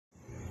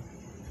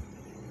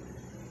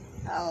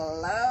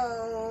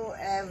Hello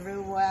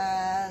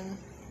everyone.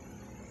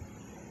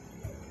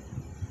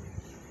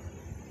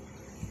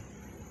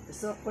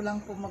 Gusto ko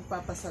lang po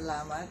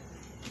magpapasalamat.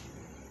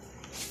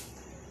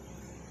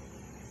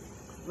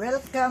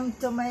 Welcome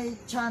to my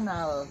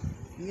channel,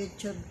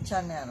 YouTube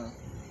channel.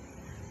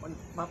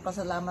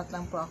 Magpapasalamat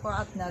lang po ako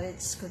at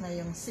na-reach ko na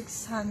yung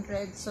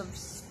 600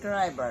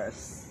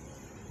 subscribers.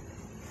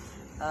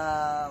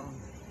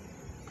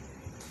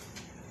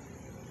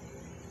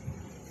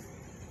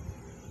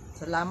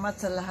 Salamat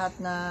sa lahat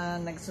na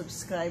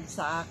nag-subscribe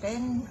sa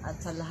akin at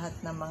sa lahat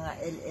ng mga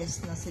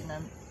LS na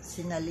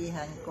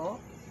sinalihan ko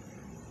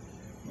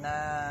na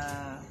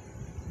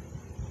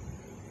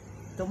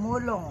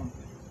tumulong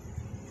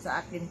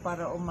sa akin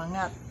para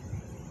umangat,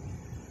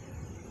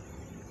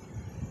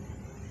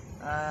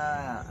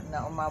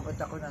 na umabot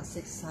ako ng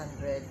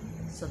 600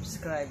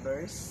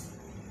 subscribers.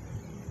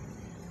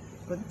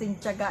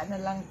 Kunting tiyaga na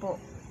lang po,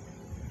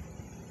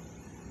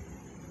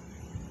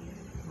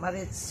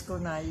 ma-reach ko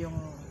na yung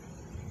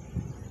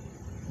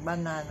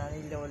banana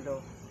ni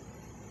Lolo.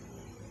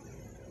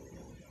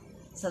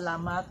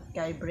 Salamat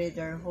kay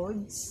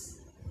Brotherhoods,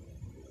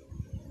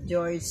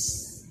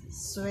 Joyce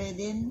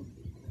Sweden,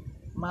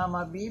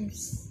 Mama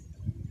Bibs,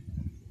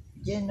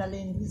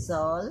 Jenaline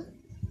Hizol,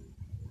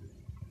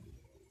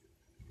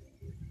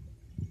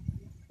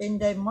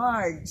 Inday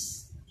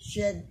Marge,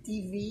 Shed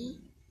TV,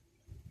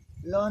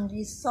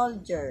 Lonely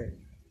Soldier,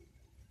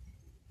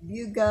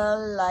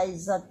 Bugle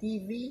Liza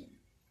TV,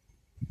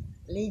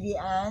 Lady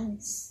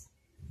Anne's,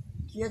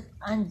 Cute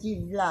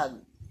Angie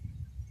Vlog,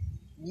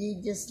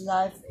 Gigi's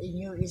Life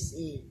in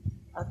USA.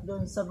 At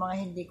doon sa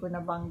mga hindi ko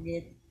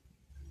nabanggit,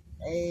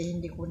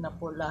 hindi ko na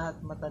po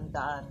lahat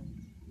matandaan.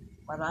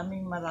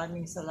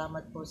 Maraming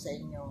salamat po sa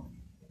inyo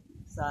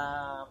sa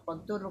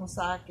pagtulong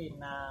sa akin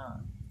na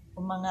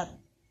umangat.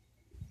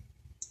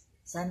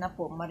 Sana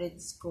po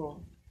ma-reach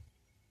ko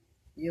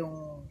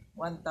yung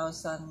 1,000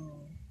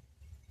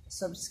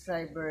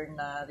 subscriber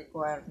na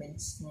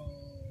requirements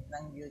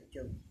ng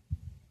YouTube.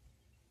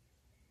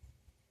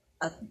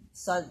 At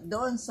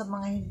doon sa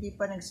mga hindi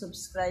pa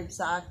nag-subscribe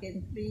sa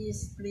akin,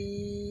 please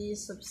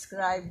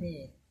subscribe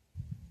me.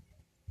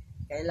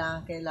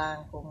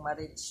 Kailangan kong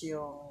ma-reach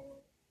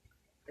yung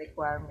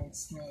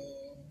requirements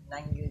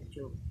ng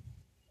YouTube.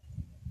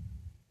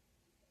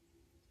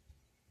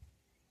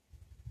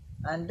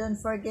 And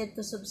don't forget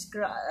to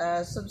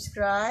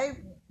subscribe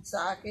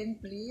sa akin,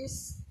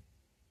 please.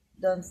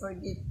 Don't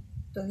forget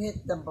to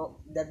hit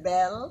the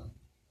bell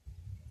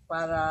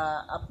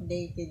para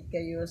updated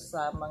kayo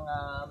sa mga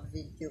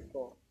video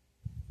ko.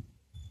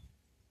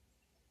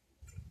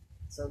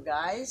 So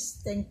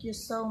guys, thank you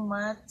so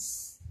much.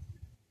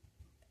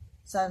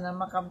 Sana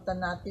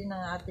makamtan natin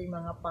ang ating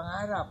mga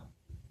pangarap.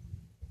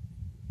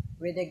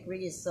 With the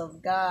grace of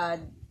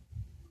God.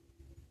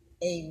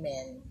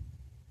 Amen.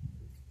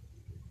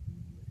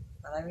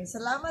 Maraming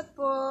salamat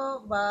po.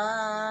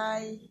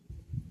 Bye!